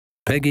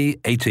Peggy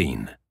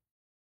 18.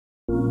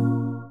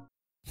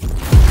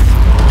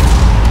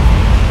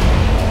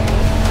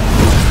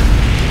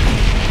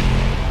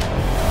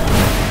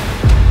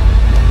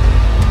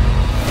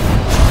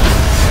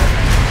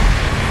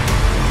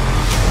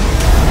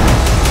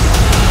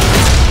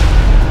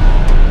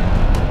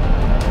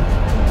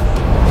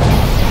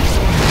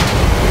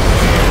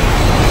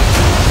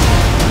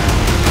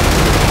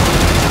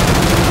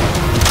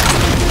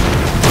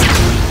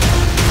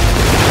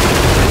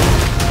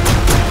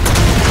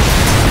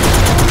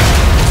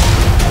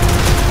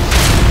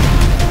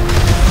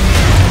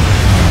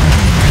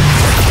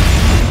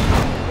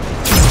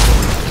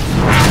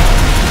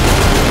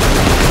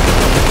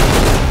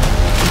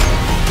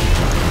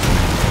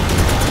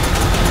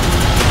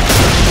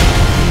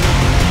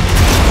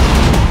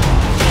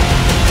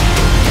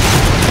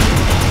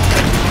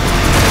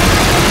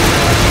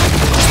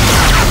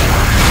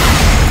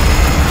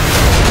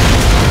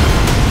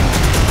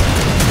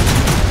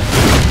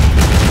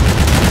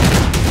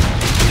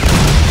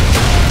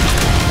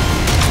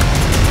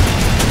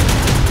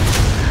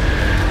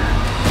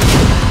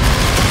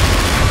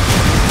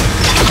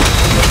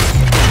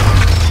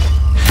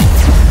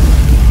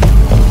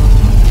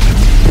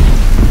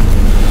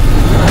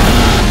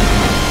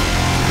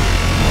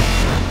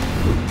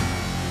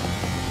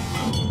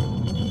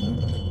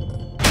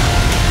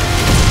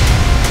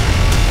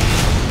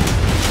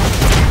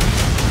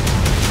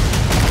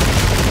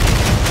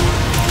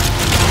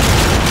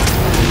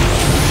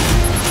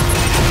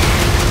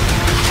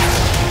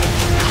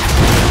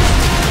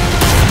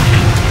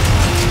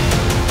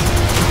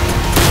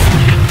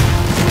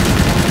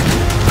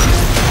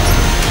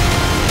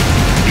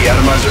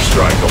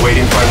 Strike,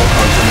 awaiting final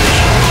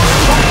confirmation.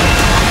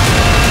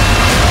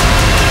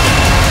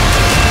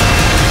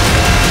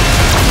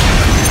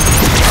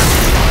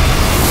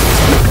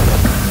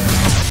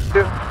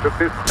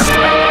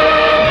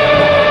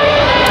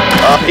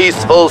 A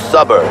peaceful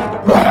suburb,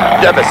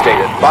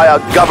 devastated by a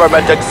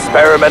government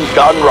experiment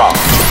gone wrong.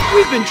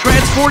 We've been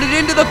transported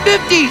into the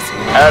 50s!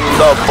 And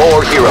the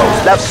four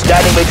heroes left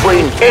standing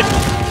between it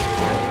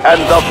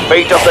and the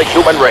fate of the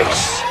human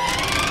race.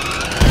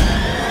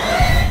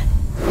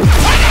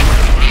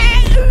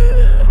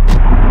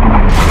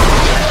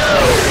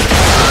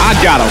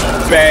 I got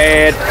a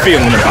bad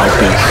feeling about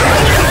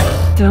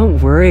this.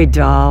 Don't worry,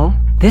 doll.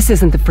 This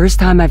isn't the first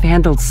time I've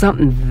handled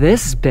something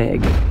this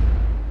big.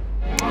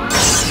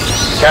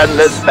 Can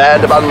this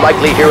band of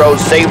unlikely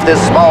heroes save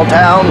this small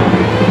town?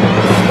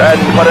 And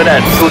put an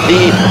end to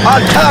the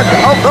attack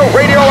of the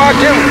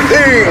radioactive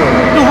thing!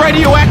 The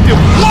radioactive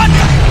what?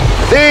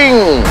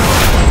 Thing!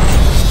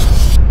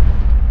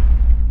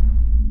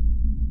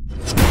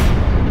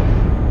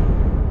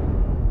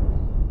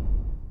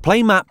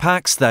 Play map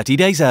packs 30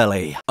 days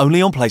early,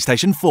 only on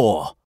PlayStation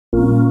 4.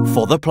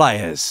 For the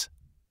players.